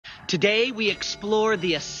Today we explore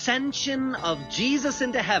the ascension of Jesus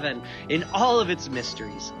into heaven in all of its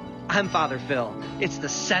mysteries. I'm Father Phil. It's the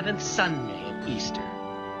 7th Sunday of Easter.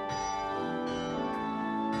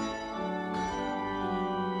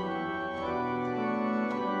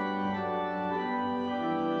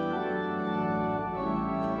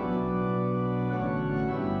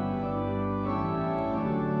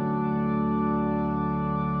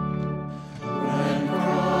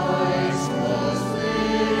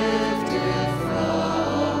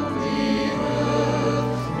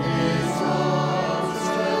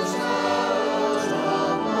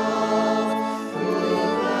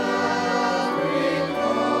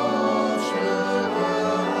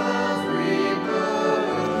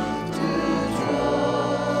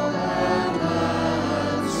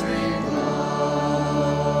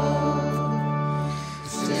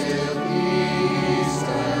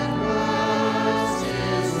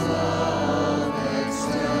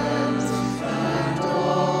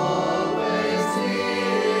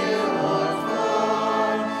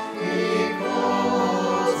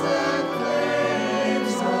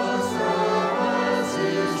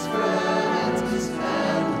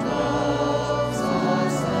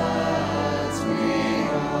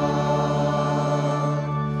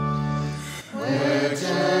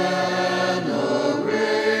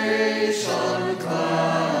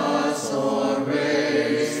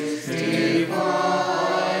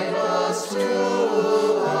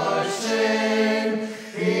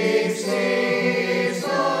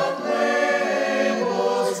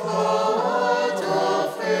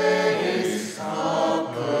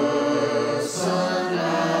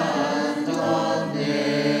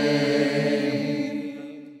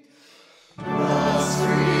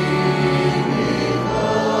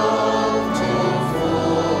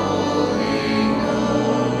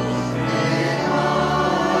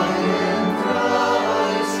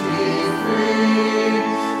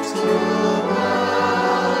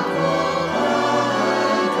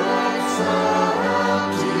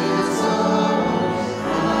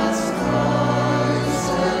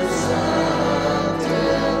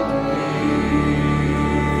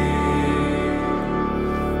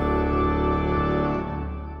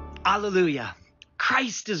 Hallelujah.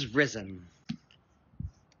 Christ is risen.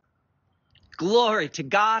 Glory to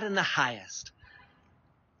God in the highest.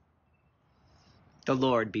 The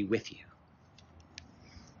Lord be with you.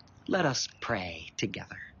 Let us pray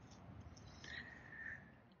together.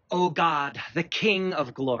 O God, the King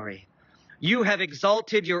of glory, you have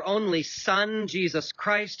exalted your only Son, Jesus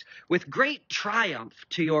Christ, with great triumph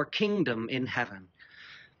to your kingdom in heaven.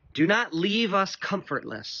 Do not leave us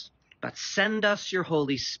comfortless, but send us your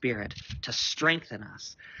Holy Spirit to strengthen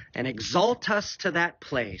us and exalt us to that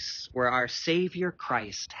place where our Savior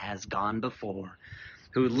Christ has gone before,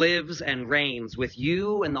 who lives and reigns with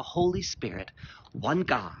you and the Holy Spirit, one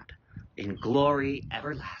God, in glory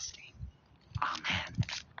everlasting. Amen.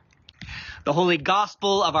 The Holy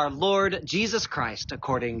Gospel of our Lord Jesus Christ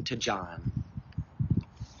according to John.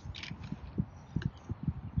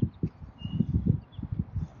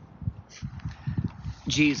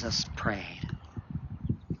 Jesus prayed,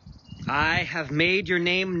 I have made your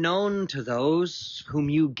name known to those whom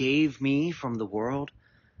you gave me from the world.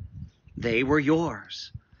 They were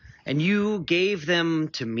yours, and you gave them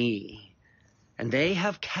to me, and they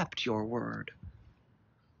have kept your word.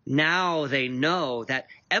 Now they know that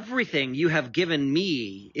everything you have given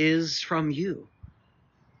me is from you.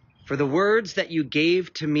 For the words that you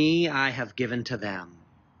gave to me I have given to them,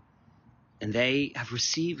 and they have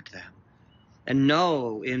received them, and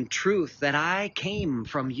know in truth that I came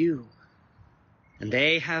from you, and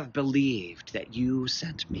they have believed that you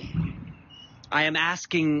sent me. I am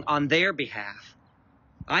asking on their behalf.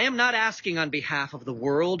 I am not asking on behalf of the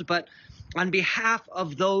world, but on behalf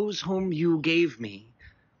of those whom you gave me,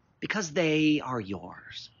 because they are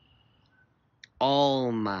yours.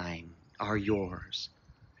 All mine are yours,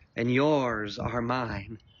 and yours are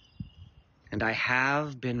mine, and I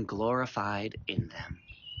have been glorified in them.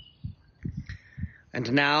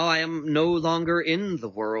 And now I am no longer in the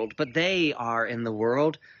world, but they are in the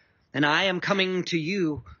world, and I am coming to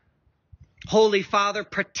you. Holy Father,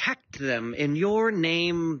 protect them in your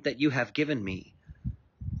name that you have given me,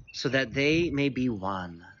 so that they may be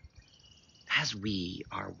one, as we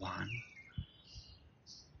are one.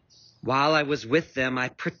 While I was with them, I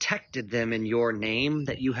protected them in your name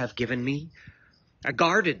that you have given me. I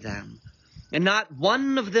guarded them, and not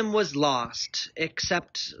one of them was lost,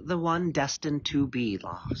 except the one destined to be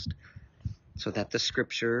lost, so that the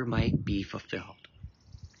scripture might be fulfilled.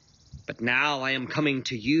 But now I am coming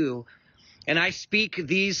to you, and I speak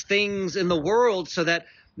these things in the world so that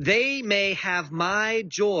they may have my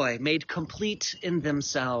joy made complete in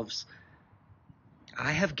themselves.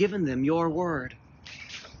 I have given them your word,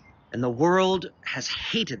 and the world has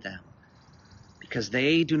hated them because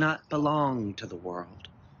they do not belong to the world,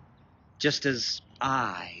 just as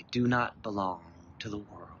I do not belong to the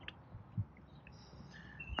world.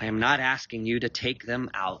 I am not asking you to take them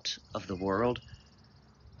out of the world,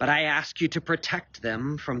 but I ask you to protect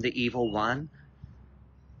them from the evil one.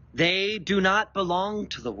 They do not belong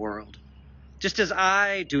to the world, just as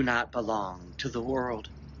I do not belong to the world.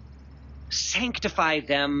 Sanctify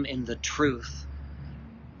them in the truth.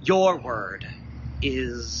 Your word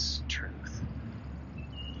is truth.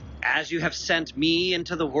 As you have sent me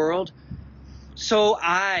into the world, so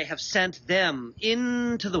I have sent them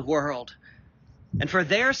into the world. And for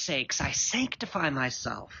their sakes I sanctify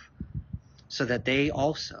myself, so that they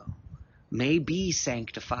also may be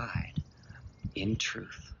sanctified in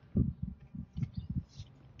truth.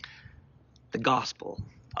 The Gospel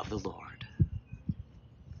of the Lord.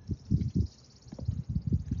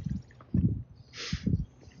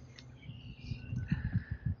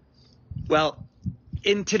 Well,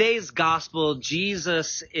 in today's Gospel,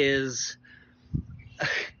 Jesus is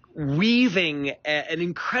weaving an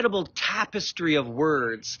incredible tapestry of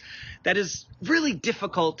words that is really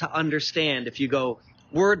difficult to understand if you go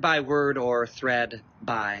word by word or thread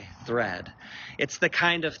by thread. It's the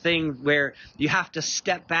kind of thing where you have to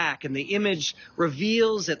step back and the image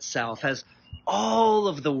reveals itself as all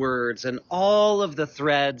of the words and all of the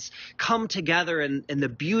threads come together in the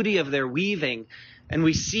beauty of their weaving, and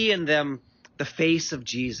we see in them the face of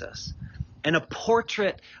Jesus and a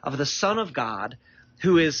portrait of the Son of God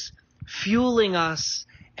who is fueling us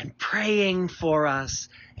and praying for us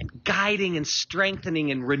and guiding and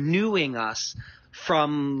strengthening and renewing us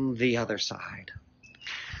from the other side,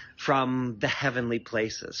 from the heavenly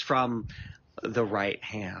places, from the right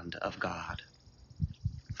hand of God.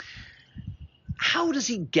 How does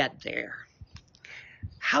he get there?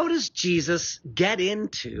 How does Jesus get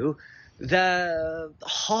into the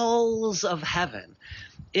halls of heaven,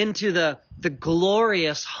 into the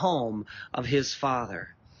glorious home of his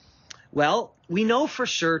Father? Well, we know for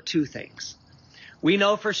sure two things. We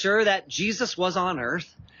know for sure that Jesus was on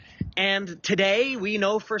earth, and today we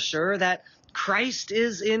know for sure that Christ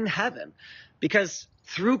is in heaven, because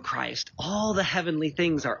through Christ, all the heavenly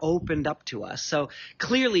things are opened up to us. So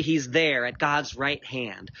clearly he's there at God's right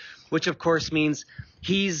hand, which of course means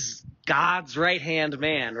he's God's right-hand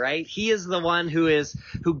man, right? He is the one who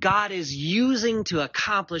God is using to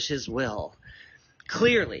accomplish his will.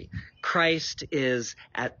 Clearly, Christ is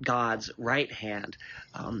at God's right hand,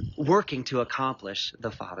 working to accomplish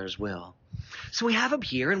the Father's will. So we have him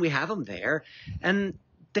here and we have him there. And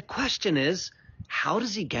the question is, how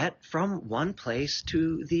does he get from one place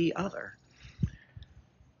to the other?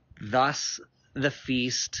 Thus, the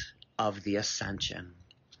feast of the Ascension.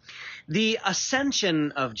 The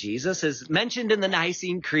ascension of Jesus is mentioned in the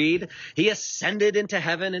Nicene Creed. He ascended into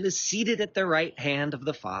heaven and is seated at the right hand of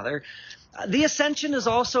the Father. The ascension is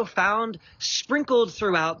also found sprinkled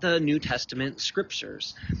throughout the New Testament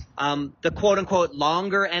scriptures. The quote-unquote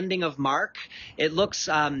longer ending of Mark, it looks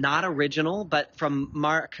not original, but from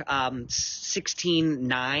Mark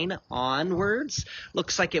 16:9 onwards,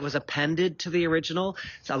 looks like it was appended to the original.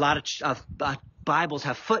 So a lot of Bibles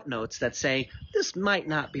have footnotes that say this might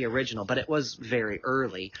not be original, but it was very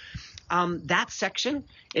early. That section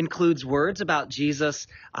includes words about Jesus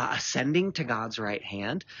ascending to God's right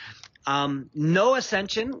hand. No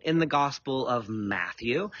ascension in the Gospel of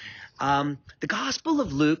Matthew. The Gospel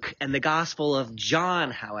of Luke and the Gospel of John,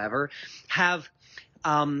 however, have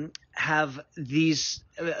these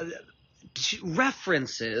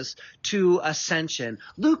references to ascension.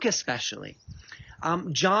 Luke especially.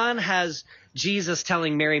 John has Jesus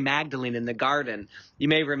telling Mary Magdalene in the garden. You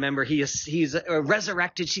may remember he's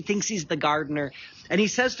resurrected. She thinks he's the gardener. And he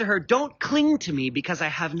says to her, "Don't cling to me because I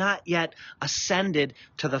have not yet ascended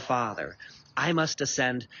to the Father. I must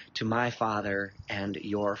ascend to my Father and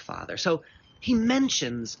your Father." So he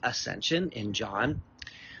mentions ascension in John.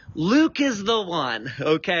 Luke is the one,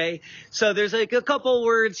 okay? So there's like a couple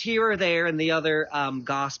words here or there in the other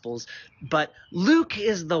Gospels, but Luke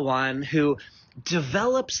is the one who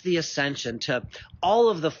develops the ascension to all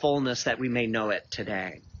of the fullness that we may know it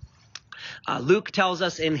today. Luke tells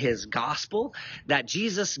us in his gospel that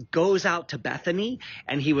Jesus goes out to Bethany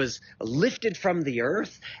and he was lifted from the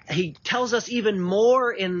earth. He tells us even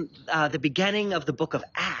more in the beginning of the book of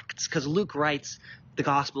Acts, because Luke writes the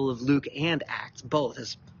Gospel of Luke and Acts, both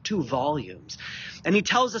as 2 volumes. And he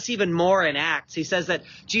tells us even more in Acts. He says that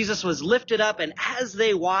Jesus was lifted up, and as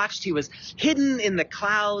they watched, he was hidden in the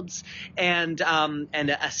clouds and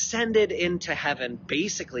ascended into heaven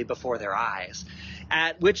basically before their eyes.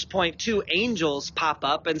 At which point 2 angels pop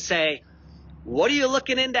up and say, "What are you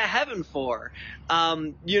looking into heaven for?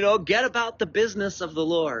 Get about the business of the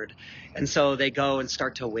Lord." And so they go and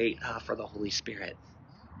start to wait for the Holy Spirit.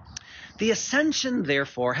 The Ascension,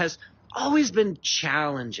 therefore, has always been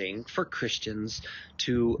challenging for Christians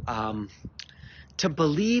to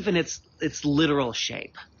believe in its literal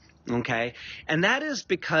shape. Okay? And that is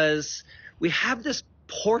because we have this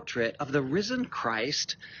portrait of the risen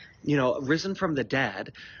Christ, risen from the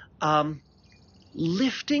dead,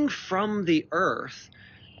 lifting from the earth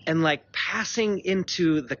and like passing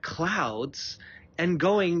into the clouds and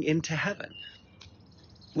going into heaven.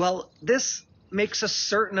 Well, this makes a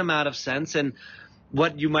certain amount of sense in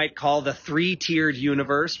what you might call the 3-tiered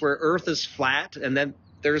universe, where earth is flat and then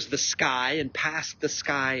there's the sky, and past the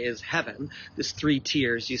sky is heaven. There's 3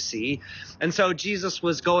 tiers, you see. And so Jesus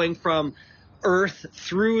was going from earth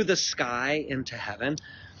through the sky into heaven.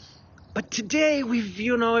 But today we've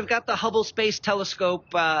got the Hubble Space Telescope.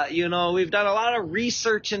 We've done a lot of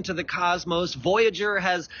research into the cosmos. Voyager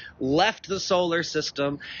has left the solar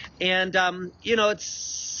system, and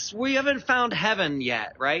we haven't found heaven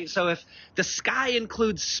yet, right? So if the sky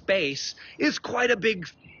includes space, it's quite a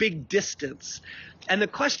big distance. And the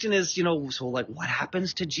question is, what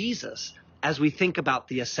happens to Jesus as we think about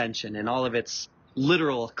the Ascension and all of its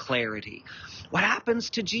literal clarity? What happens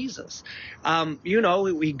to Jesus?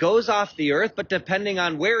 He goes off the earth, but depending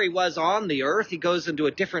on where he was on the earth, he goes into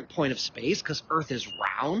a different point of space because earth is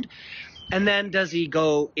round. And then does he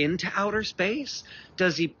go into outer space?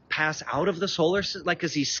 Does he pass out of the solar system? Like,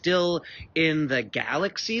 is he still in the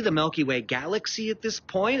galaxy, the Milky Way galaxy at this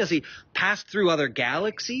point? Has he passed through other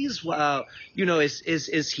galaxies?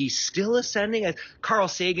 Is he still ascending? As Carl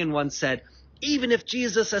Sagan once said, even if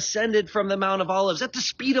Jesus ascended from the Mount of Olives at the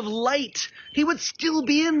speed of light, he would still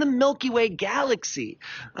be in the Milky Way galaxy,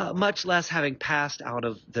 much less having passed out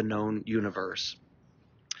of the known universe.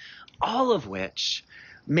 All of which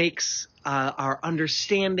makes our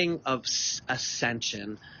understanding of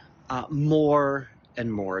ascension more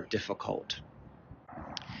and more difficult.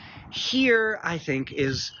 Here, I think,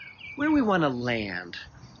 is where we want to land,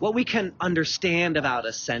 what we can understand about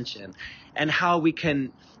ascension and how we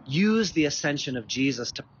can use the ascension of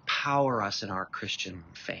Jesus to power us in our Christian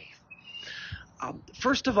faith.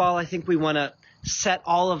 First of all, I think we want to set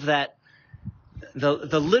all of that,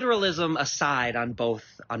 the literalism aside on both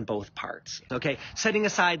parts. Okay, setting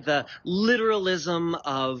aside the literalism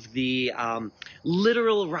of the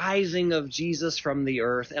literal rising of Jesus from the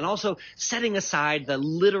earth, and also setting aside the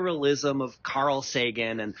literalism of Carl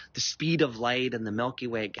Sagan and the speed of light and the Milky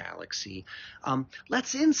Way galaxy.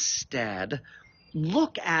 Let's instead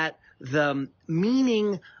look at the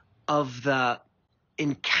meaning of the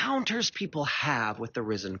encounters people have with the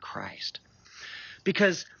risen Christ.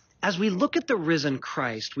 Because as we look at the risen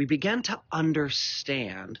Christ, we begin to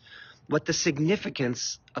understand what the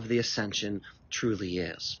significance of the ascension truly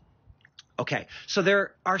is. Okay, so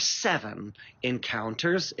there are 7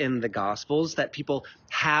 encounters in the Gospels that people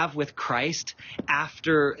have with Christ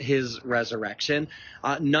after his resurrection.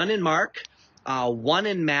 None in Mark, 1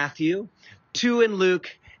 in Matthew, 2 in Luke,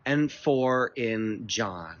 and 4 in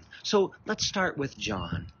John. So let's start with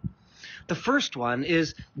John. The first one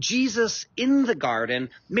is Jesus in the garden.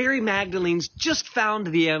 Mary Magdalene's just found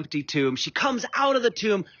the empty tomb. She comes out of the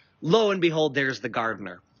tomb. Lo and behold, there's the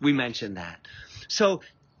gardener. We mentioned that. So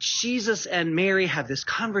Jesus and Mary have this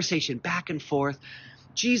conversation back and forth.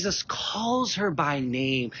 Jesus calls her by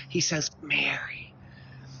name. He says, "Mary."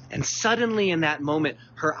 And suddenly in that moment,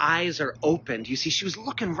 her eyes are opened. You see, she was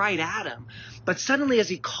looking right at him. But suddenly as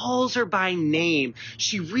he calls her by name,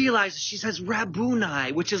 she realizes, she says,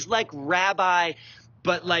 "Rabboni," which is like rabbi,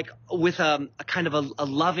 but like with a kind of a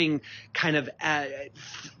loving kind of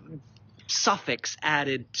suffix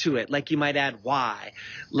added to it. Like you might add Y,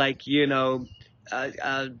 like,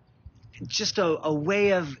 just a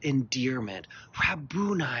way of endearment.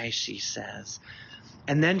 "Rabboni," she says.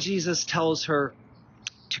 And then Jesus tells her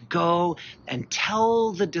to go and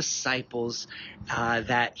tell the disciples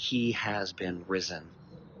that he has been risen,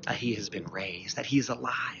 he has been raised, that he's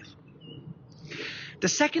alive. The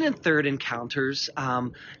second and third encounters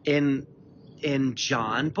in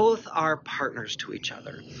John, both are partners to each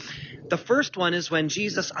other. The first one is when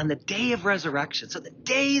Jesus, on the day of resurrection, so the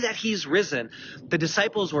day that he's risen, the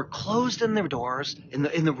disciples were closed in their doors,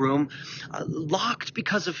 in the room, locked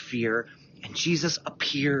because of fear, and Jesus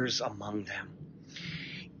appears among them.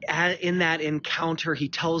 in that encounter, he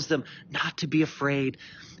tells them not to be afraid.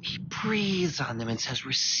 He breathes on them and says,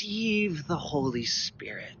 receive the Holy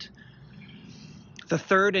Spirit. The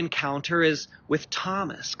third encounter is with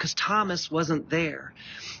Thomas, because Thomas wasn't there.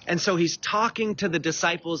 And so he's talking to the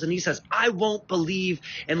disciples and he says, I won't believe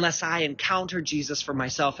unless I encounter Jesus for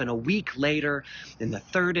myself. And a week later, in the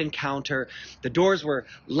third encounter, the doors were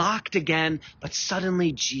locked again, but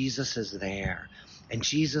suddenly Jesus is there. And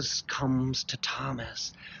Jesus comes to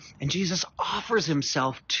Thomas. And Jesus offers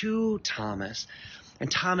himself to Thomas. And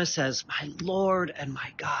Thomas says, my Lord and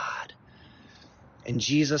my God. And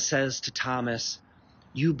Jesus says to Thomas,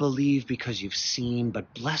 you believe because you've seen,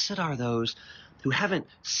 but blessed are those who haven't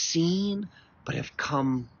seen but have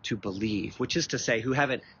come to believe, which is to say, who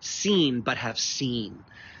haven't seen but have seen,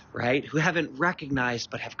 right? Who haven't recognized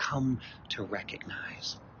but have come to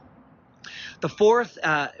recognize. The fourth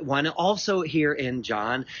one, also here in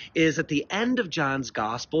John, is at the end of John's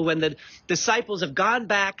gospel when the disciples have gone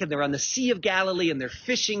back and they're on the Sea of Galilee and they're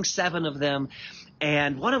fishing, 7 of them.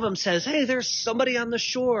 And one of them says, hey, there's somebody on the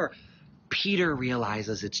shore. Peter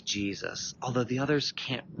realizes it's Jesus, although the others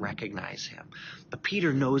can't recognize him. But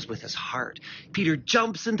Peter knows with his heart. Peter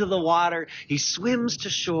jumps into the water. He swims to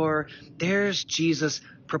shore. There's Jesus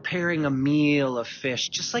preparing a meal of fish,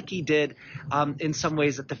 just like he did in some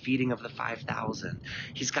ways at the feeding of the 5,000.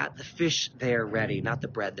 He's got the fish there ready, not the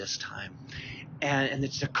bread this time. And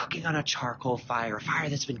they're cooking on a charcoal fire, a fire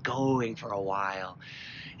that's been going for a while.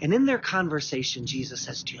 And in their conversation, Jesus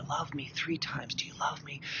says, do you love me? 3 times, do you love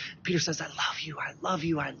me? Peter says, I love you, I love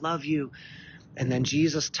you, I love you. And then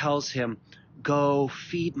Jesus tells him, go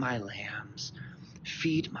feed my lambs,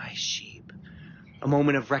 feed my sheep. A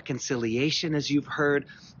moment of reconciliation, as you've heard.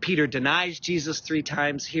 Peter denies Jesus 3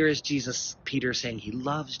 times. Here is Peter saying he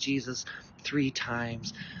loves Jesus 3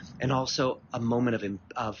 times. And also a moment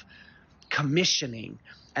of commissioning,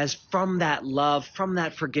 as from that love, from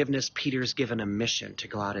that forgiveness, Peter's given a mission to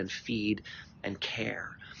go out and feed and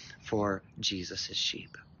care for Jesus'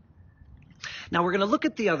 sheep. Now we're going to look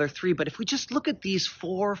at the other 3, but if we just look at these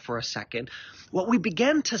 4 for a second, what we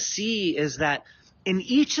begin to see is that in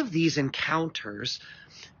each of these encounters,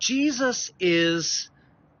 Jesus is,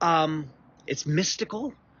 it's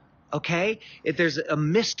mystical. Okay, there's a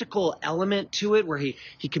mystical element to it where he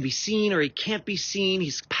can be seen or he can't be seen.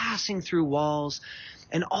 He's passing through walls.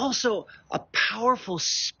 And also a powerful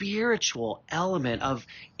spiritual element of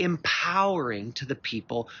empowering to the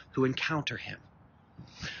people who encounter him.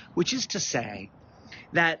 Which is to say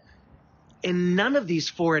that in none of these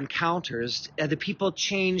 4 encounters are the people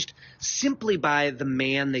changed simply by the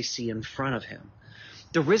man they see in front of him.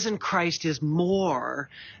 The risen Christ is more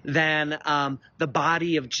than the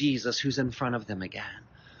body of Jesus who's in front of them again.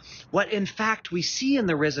 What, in fact, we see in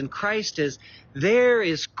the risen Christ is there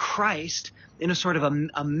is Christ in a sort of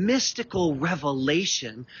a mystical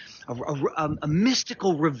revelation, a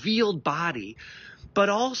mystical revealed body, but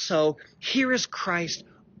also here is Christ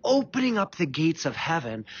opening up the gates of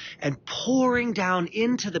heaven and pouring down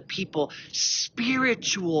into the people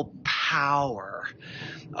spiritual power,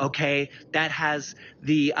 okay, that has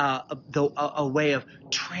a way of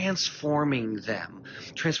transforming them,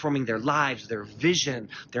 transforming their lives, their vision,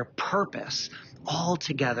 their purpose, all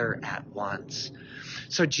together at once.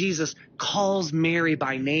 So Jesus calls Mary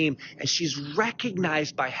by name, and she's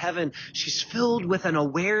recognized by heaven. She's filled with an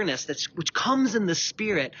awareness which comes in the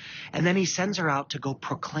Spirit, and then he sends her out to go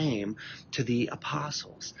proclaim to the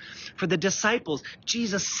apostles. For the disciples,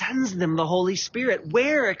 Jesus sends them the Holy Spirit.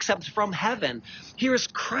 Where except from heaven? Here is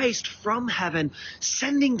Christ from heaven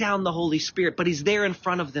sending down the Holy Spirit, but he's there in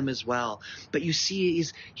front of them as well. But you see,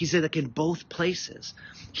 he's like in both places.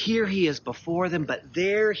 Here he is before them, but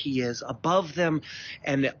there he is above them,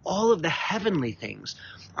 and all of the heavenly things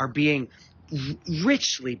are being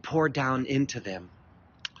richly poured down into them.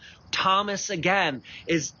 Thomas, again,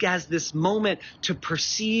 has this moment to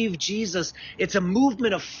perceive Jesus. It's a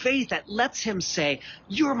movement of faith that lets him say,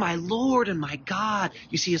 you're my Lord and my God.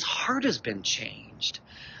 You see, his heart has been changed.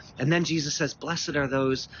 And then Jesus says, blessed are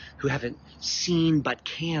those who haven't seen but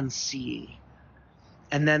can see.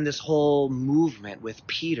 And then this whole movement with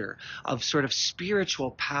Peter of sort of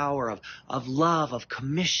spiritual power, of love, of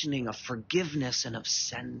commissioning, of forgiveness, and of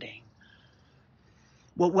sending.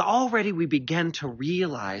 What already we begin to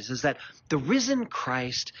realize is that the risen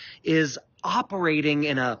Christ is operating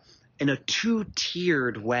in a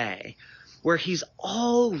 2-tiered way, where he's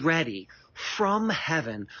already from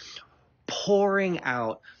heaven pouring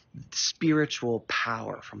out spiritual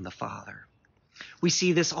power from the Father. We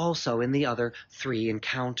see this also in the other three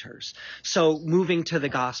encounters. So moving to the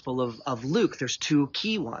Gospel of Luke, there's two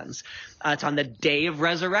key ones. It's on the day of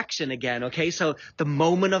resurrection again, okay? So the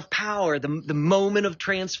moment of power, the moment of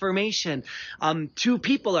transformation. Two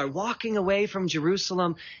people are walking away from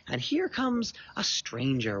Jerusalem, and here comes a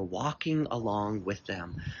stranger walking along with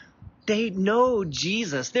them. They know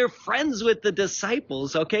Jesus. They're friends with the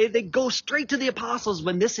disciples, okay? They go straight to the apostles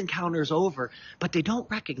when this encounter is over, but they don't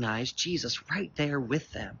recognize Jesus right there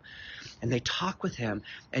with them. And they talk with him,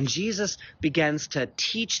 and Jesus begins to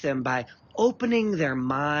teach them by opening their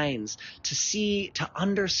minds to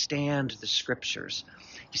understand the scriptures.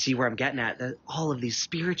 You see where I'm getting at? All of these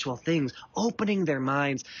spiritual things, opening their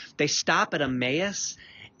minds. They stop at Emmaus,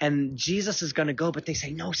 and Jesus is going to go, but they say,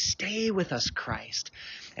 no, stay with us, Christ.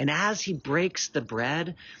 And as he breaks the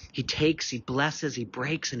bread, he blesses, he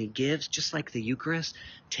breaks, and he gives, just like the Eucharist,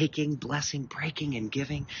 taking, blessing, breaking, and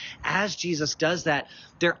giving. As Jesus does that,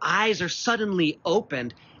 their eyes are suddenly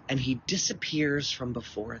opened, and he disappears from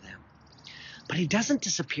before them. But he doesn't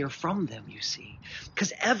disappear from them, you see,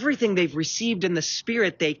 because everything they've received in the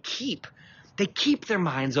Spirit, they keep. They keep their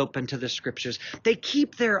minds open to the scriptures. They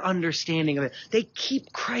keep their understanding of it. They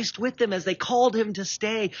keep Christ with them as they called him to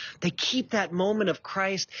stay. They keep that moment of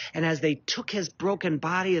Christ. And as they took his broken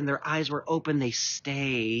body and their eyes were open, they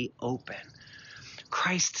stay open.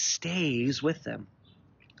 Christ stays with them.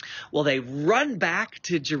 Well, they run back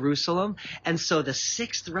to Jerusalem. And so the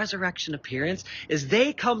sixth resurrection appearance is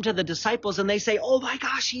they come to the disciples and they say, oh my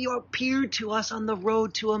gosh, he appeared to us on the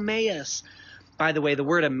road to Emmaus. By the way, the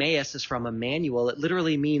word Emmaus is from Emmanuel. It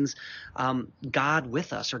literally means God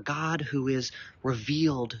with us, or God who is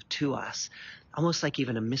revealed to us, almost like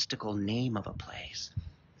even a mystical name of a place.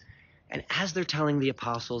 And as they're telling the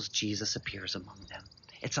apostles, Jesus appears among them.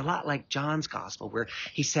 It's a lot like John's gospel, where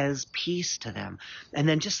he says peace to them. And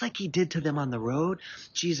then just like he did to them on the road,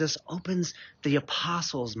 Jesus opens the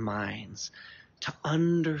apostles' minds to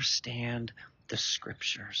understand the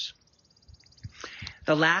scriptures.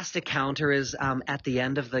 The last encounter is at the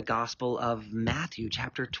end of the Gospel of Matthew,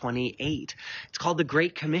 chapter 28. It's called the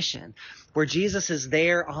Great Commission, where Jesus is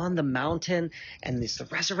there on the mountain, and it's the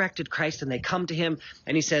resurrected Christ, and they come to him,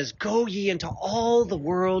 and he says, go ye into all the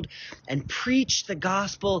world and preach the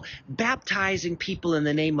gospel, baptizing people in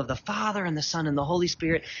the name of the Father and the Son and the Holy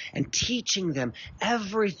Spirit, and teaching them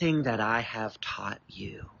everything that I have taught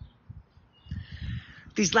you.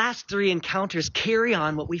 These last three encounters carry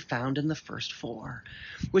on what we found in the first four,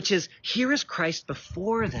 which is here is Christ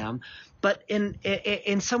before them, but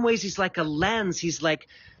in some ways he's like a lens. He's like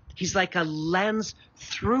a lens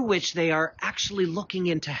through which they are actually looking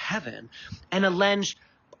into heaven, and a lens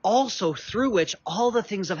also through which all the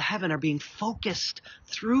things of heaven are being focused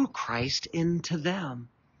through Christ into them.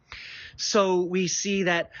 So we see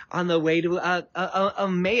that on the way to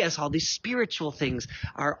Emmaus, all these spiritual things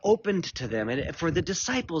are opened to them. And for the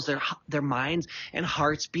disciples, their minds and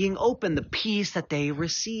hearts being open, the peace that they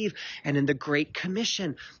receive. And in the Great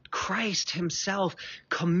Commission, Christ himself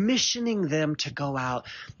commissioning them to go out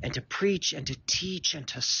and to preach and to teach and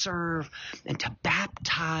to serve and to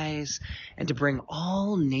baptize and to bring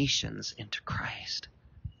all nations into Christ.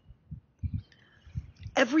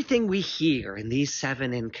 Everything we hear in these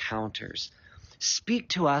seven encounters speak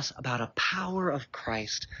to us about a power of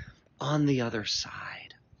Christ on the other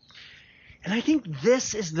side. And I think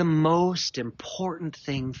this is the most important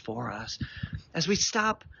thing for us as we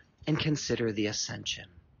stop and consider the Ascension.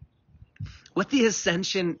 What the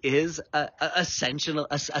Ascension is, essentially,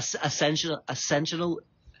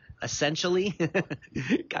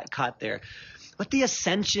 got caught there. What the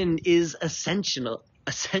Ascension is essentially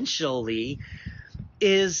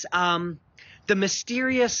is the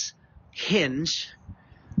mysterious hinge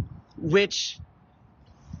which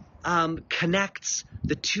connects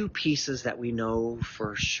the two pieces that we know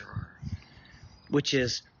for sure, which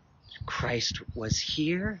is Christ was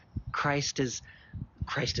here, Christ is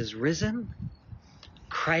risen,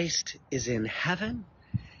 Christ is in heaven.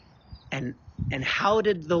 And how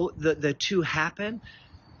did the two happen?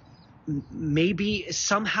 Maybe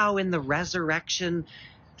somehow in the resurrection,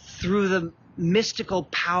 through the mystical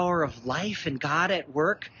power of life and God at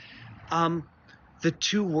work, the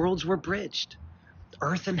two worlds were bridged.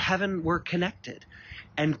 Earth and heaven were connected.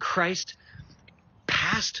 And Christ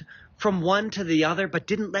passed from one to the other, but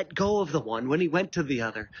didn't let go of the one when he went to the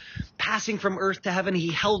other. Passing from earth to heaven,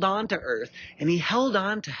 he held on to earth and he held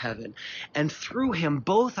on to heaven. And through him,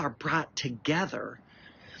 both are brought together.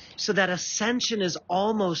 So that ascension is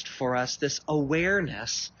almost for us this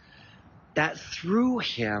awareness that through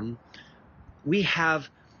him, we have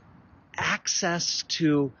access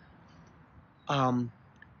to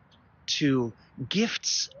to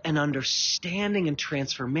gifts and understanding and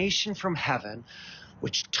transformation from heaven,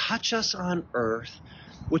 which touch us on earth,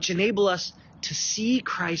 which enable us to see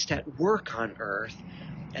Christ at work on earth,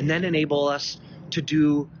 and then enable us to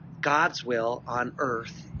do God's will on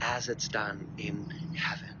earth as it's done in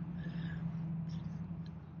heaven.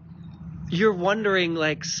 You're wondering,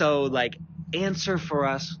 answer for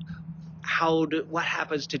us, what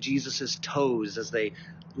happens to Jesus' toes as they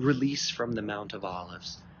release from the Mount of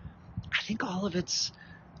Olives? I think all of it's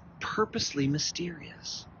purposely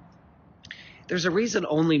mysterious. There's a reason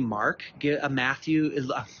only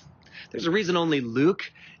there's a reason only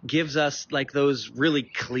Luke gives us those really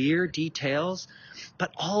clear details,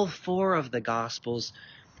 but all four of the Gospels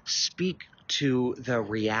speak to the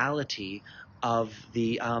reality of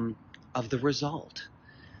the result,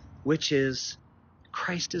 which is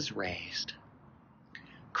Christ is raised.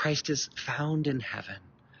 Christ is found in heaven,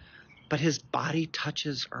 but his body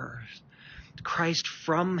touches earth. Christ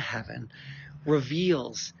from heaven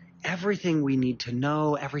reveals everything we need to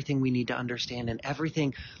know, everything we need to understand, and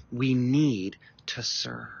everything we need to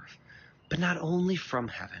serve. But not only from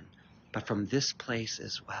heaven, but from this place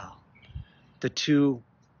as well. The two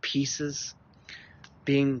pieces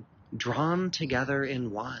being drawn together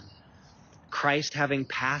in one. Christ having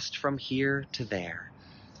passed from here to there,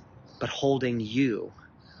 but holding you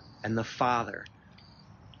and the Father,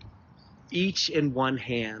 each in one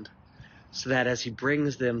hand, so that as he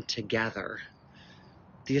brings them together,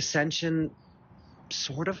 the ascension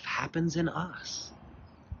sort of happens in us.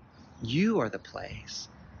 You are the place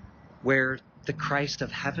where the Christ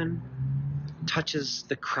of heaven touches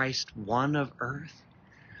the Christ one of earth.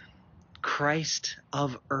 Christ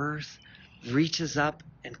of earth reaches up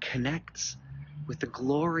and connects with the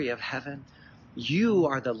glory of heaven. You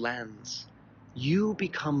are the lens. You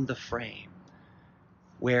become the frame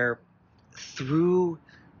where through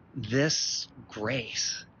this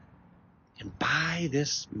grace and by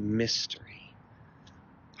this mystery,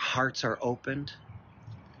 hearts are opened,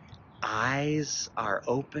 eyes are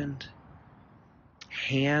opened,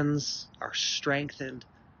 hands are strengthened,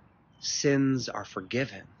 sins are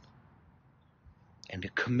forgiven, and a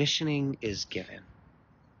commissioning is given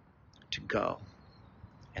to go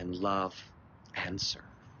and love and serve.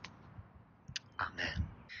 Amen.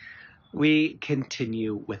 We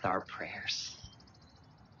continue with our prayers.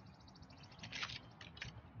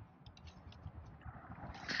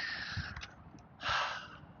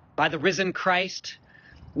 By the risen Christ,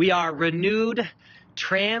 we are renewed,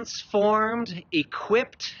 transformed,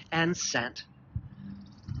 equipped, and sent.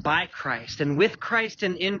 By Christ and with Christ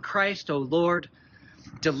and in Christ, O Lord,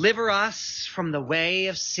 deliver us from the way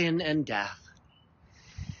of sin and death.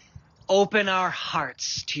 Open our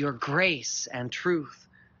hearts to your grace and truth.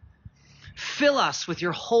 Fill us with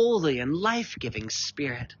your holy and life-giving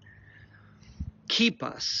Spirit. Keep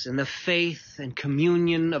us in the faith and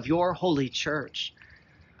communion of your holy church.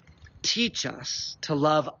 Teach us to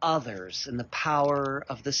love others in the power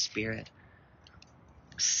of the Spirit.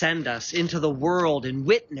 Send us into the world in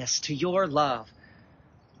witness to your love.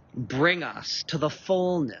 Bring us to the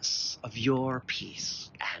fullness of your peace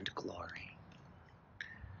and glory.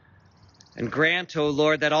 And grant, O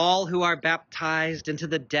Lord, that all who are baptized into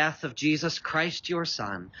the death of Jesus Christ, your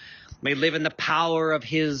Son, may live in the power of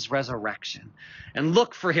his resurrection and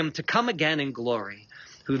look for him to come again in glory,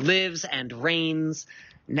 who lives and reigns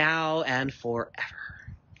now and forever.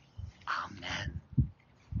 Amen.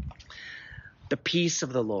 The peace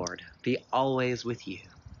of the Lord be always with you.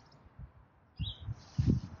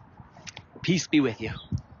 Peace be with you.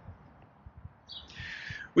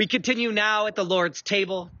 We continue now at the Lord's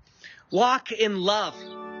table. Walk in love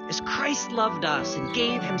as Christ loved us and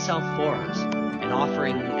gave himself for us, an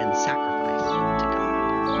offering and sacrifice to God.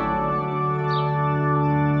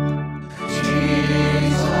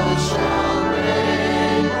 Jesus shall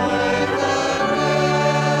reign with the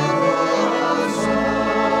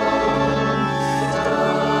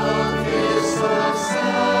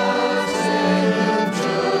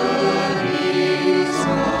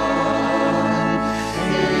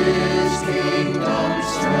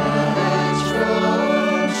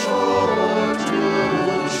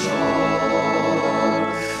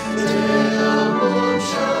till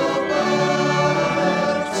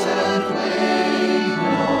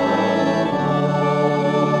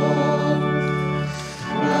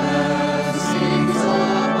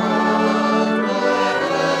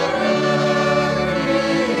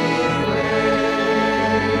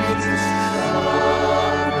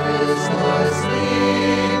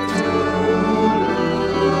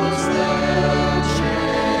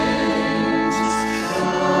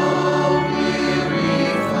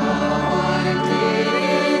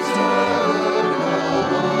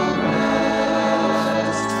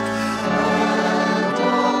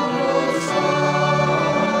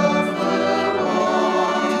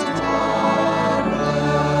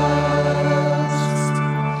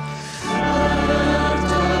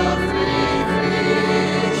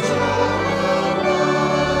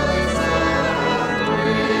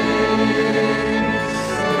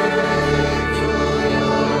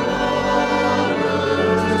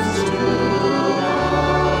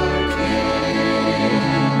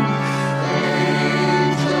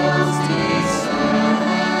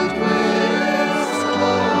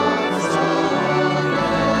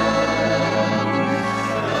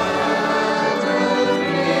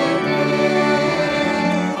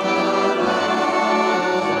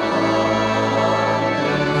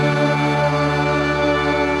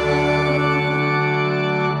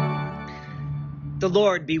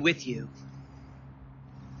Lord be with you.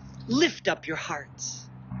 Lift up your hearts.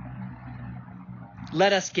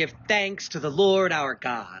 Let us give thanks to the Lord our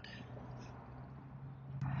God.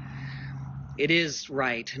 It is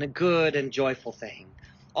right and a good and joyful thing,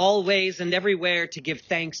 always and everywhere to give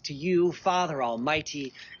thanks to you, Father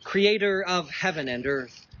Almighty, creator of heaven and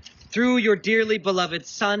earth, through your dearly beloved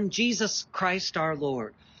Son, Jesus Christ our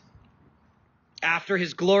Lord. After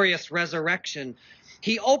his glorious resurrection,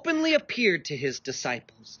 he openly appeared to his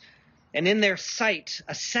disciples, and in their sight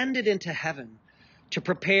ascended into heaven to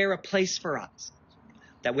prepare a place for us,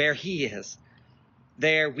 that where he is,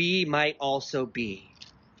 there we might also be,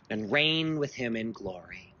 and reign with him in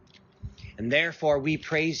glory. And therefore we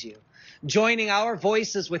praise you, joining our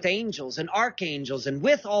voices with angels and archangels and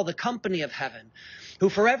with all the company of heaven, who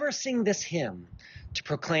forever sing this hymn to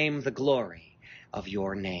proclaim the glory of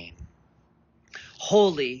your name.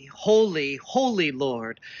 Holy, holy, holy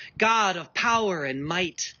Lord, God of power and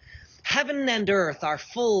might, heaven and earth are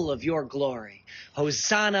full of your glory.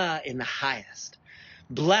 Hosanna in the highest.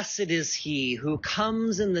 Blessed is he who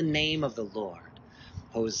comes in the name of the Lord.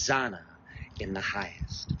 Hosanna in the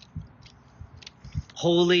highest.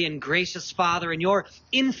 Holy and gracious Father, in your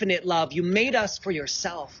infinite love, you made us for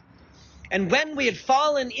yourself. And when we had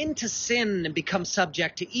fallen into sin and become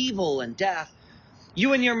subject to evil and death,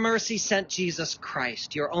 you in your mercy sent Jesus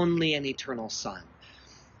Christ, your only and eternal Son,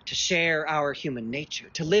 to share our human nature,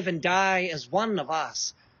 to live and die as one of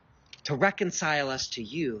us, to reconcile us to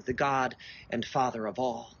you, the God and Father of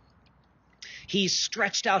all. He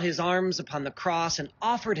stretched out his arms upon the cross and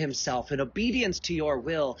offered himself in obedience to your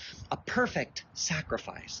will, a perfect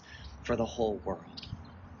sacrifice for the whole world.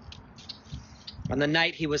 On the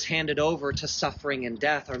night he was handed over to suffering and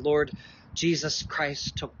death, our Lord Jesus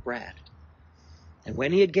Christ took bread. And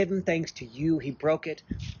when he had given thanks to you, he broke it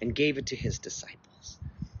and gave it to his disciples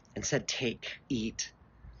and said, "Take, eat.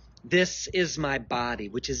 This is my body,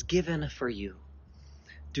 which is given for you.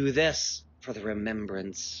 Do this for the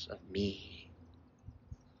remembrance of me."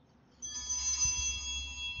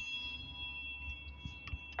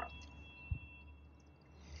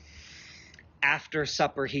 After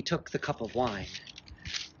supper, he took the cup of wine,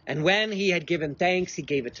 and when he had given thanks, he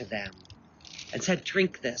gave it to them and said,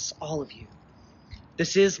 "Drink this, all of you.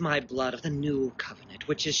 This is my blood of the new covenant,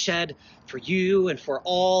 which is shed for you and for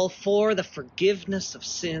all for the forgiveness of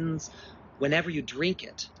sins. Whenever you drink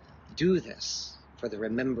it, do this for the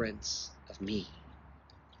remembrance of me."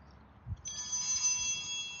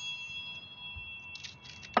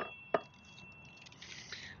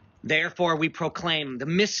 Therefore, we proclaim the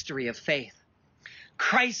mystery of faith.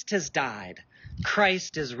 Christ has died.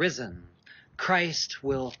 Christ is risen. Christ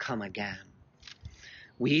will come again.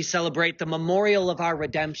 We celebrate the memorial of our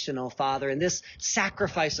redemption, O Father, in this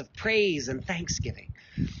sacrifice of praise and thanksgiving.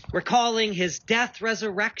 Recalling his death,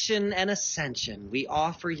 resurrection, and ascension, we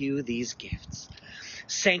offer you these gifts.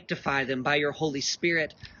 Sanctify them by your Holy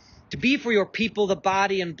Spirit to be for your people the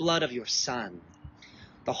body and blood of your Son,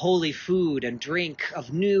 the holy food and drink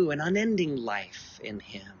of new and unending life in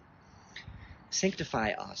him.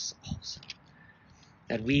 Sanctify us also,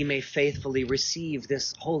 that we may faithfully receive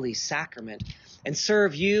this holy sacrament and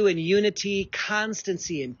serve you in unity,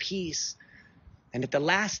 constancy, and peace, and at the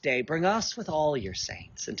last day bring us with all your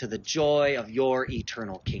saints into the joy of your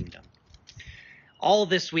eternal kingdom. All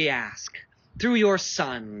this we ask through your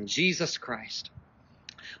Son, Jesus Christ.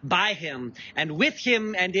 By him and with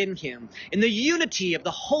him and in him, in the unity of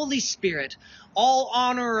the Holy Spirit, all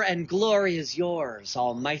honor and glory is yours,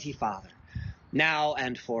 Almighty Father, now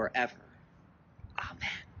and forever. Amen.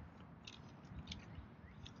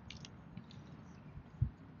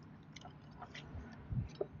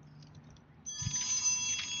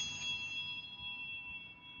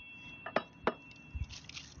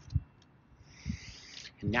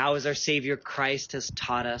 And now, as our Savior Christ has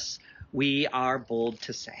taught us, we are bold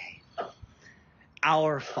to say,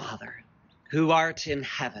 "Our Father, who art in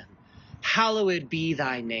heaven, hallowed be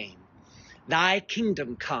thy name. Thy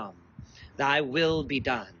kingdom come, thy will be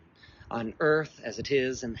done, on earth as it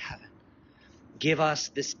is in heaven. Give us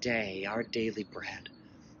this day our daily bread,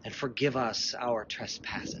 and forgive us our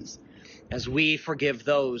trespasses, as we forgive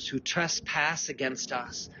those who trespass against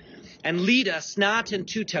us. And lead us not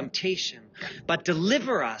into temptation, but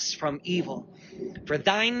deliver us from evil. For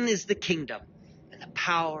thine is the kingdom, and the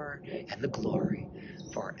power, and the glory,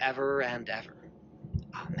 forever and ever.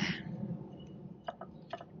 Amen."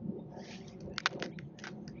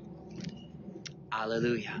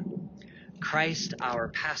 Alleluia. Christ, our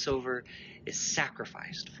Passover, is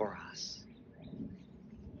sacrificed for us.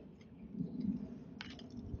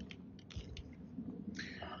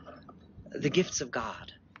 The gifts of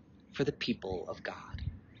God for the people of God.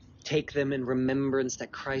 Take them in remembrance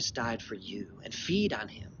that Christ died for you, and feed on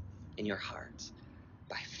him in your hearts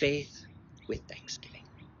by faith with thanksgiving.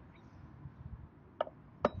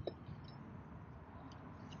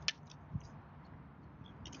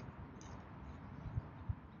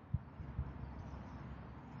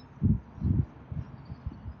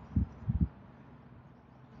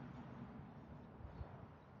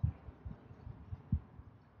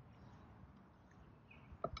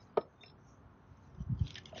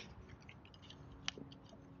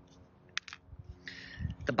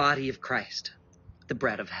 The body of Christ, the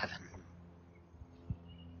bread of heaven.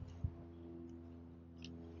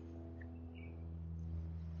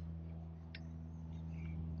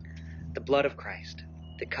 The blood of Christ,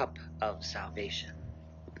 the cup of salvation.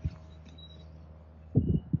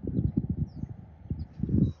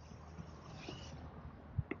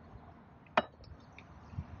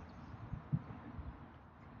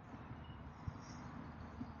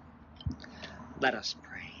 Let us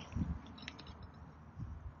pray.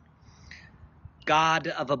 God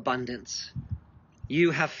of abundance,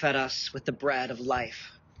 you have fed us with the bread of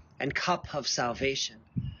life and cup of salvation.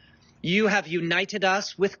 You have united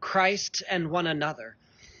us with Christ and one another,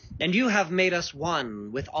 and you have made us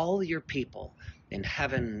one with all your people in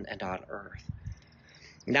heaven and on earth.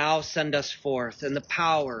 Now send us forth in the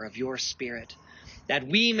power of your Spirit, that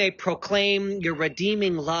we may proclaim your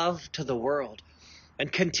redeeming love to the world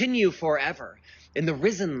and continue forever in the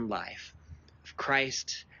risen life of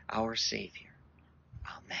Christ our Savior.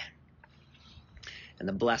 Amen. And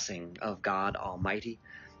the blessing of God Almighty,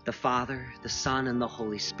 the Father, the Son, and the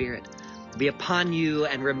Holy Spirit be upon you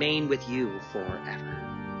and remain with you forever.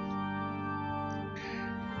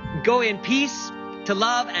 Go in peace to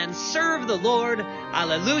love and serve the Lord.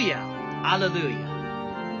 Alleluia. Alleluia.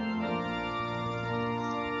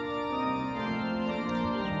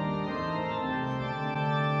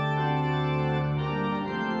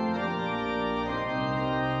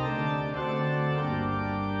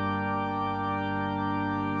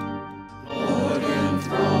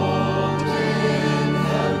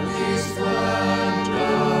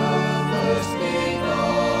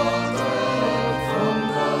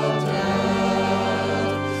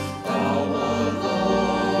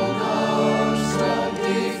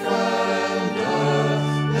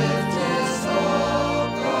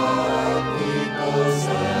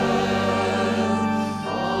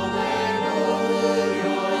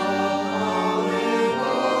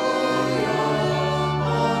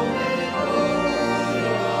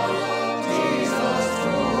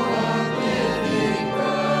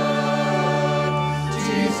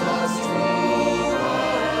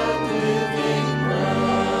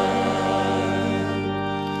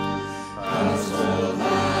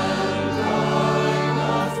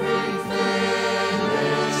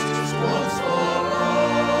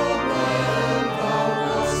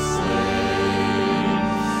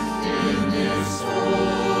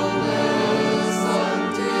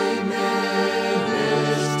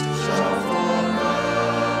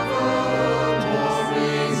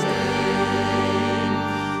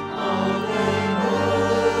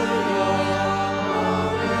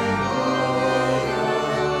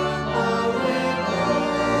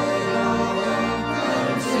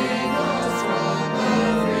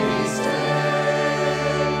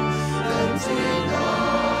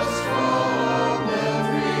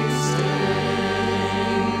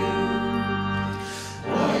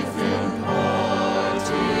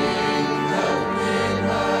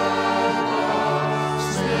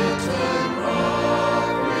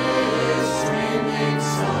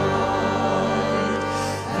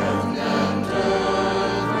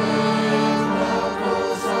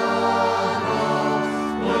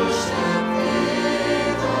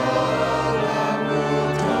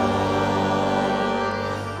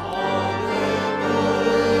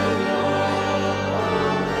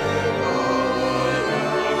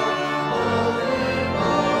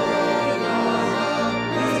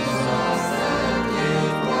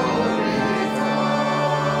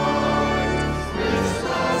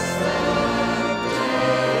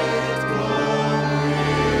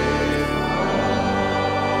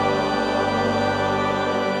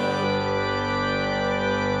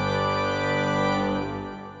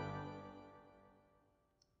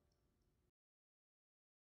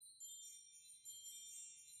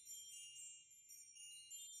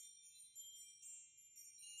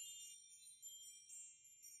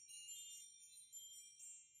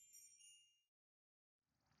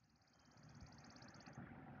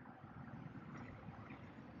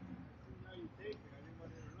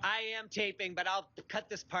 I am taping, but I'll cut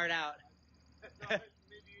this part out. Maybe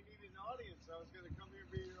you need an audience. I was going to come here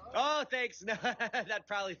and be your audience. Oh, thanks. No, that'd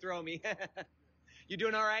probably throw me. You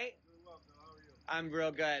doing all right? Doing well, Phil. How are you? I'm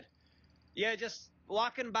real good. Yeah, just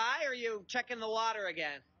walking by, or are you checking the water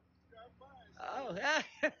again? Drive by. Oh.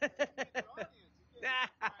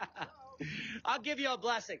 I'll give you a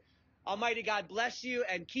blessing. Almighty God bless you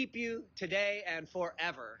and keep you today and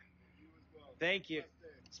forever. You as well. Thank you. Blessed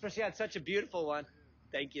day. Especially on such a beautiful one.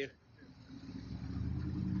 Thank you.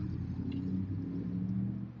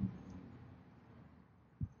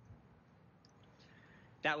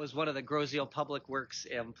 That was one of the Grosio Public Works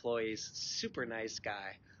employees. Super nice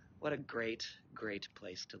guy. What a great, great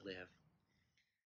place to live.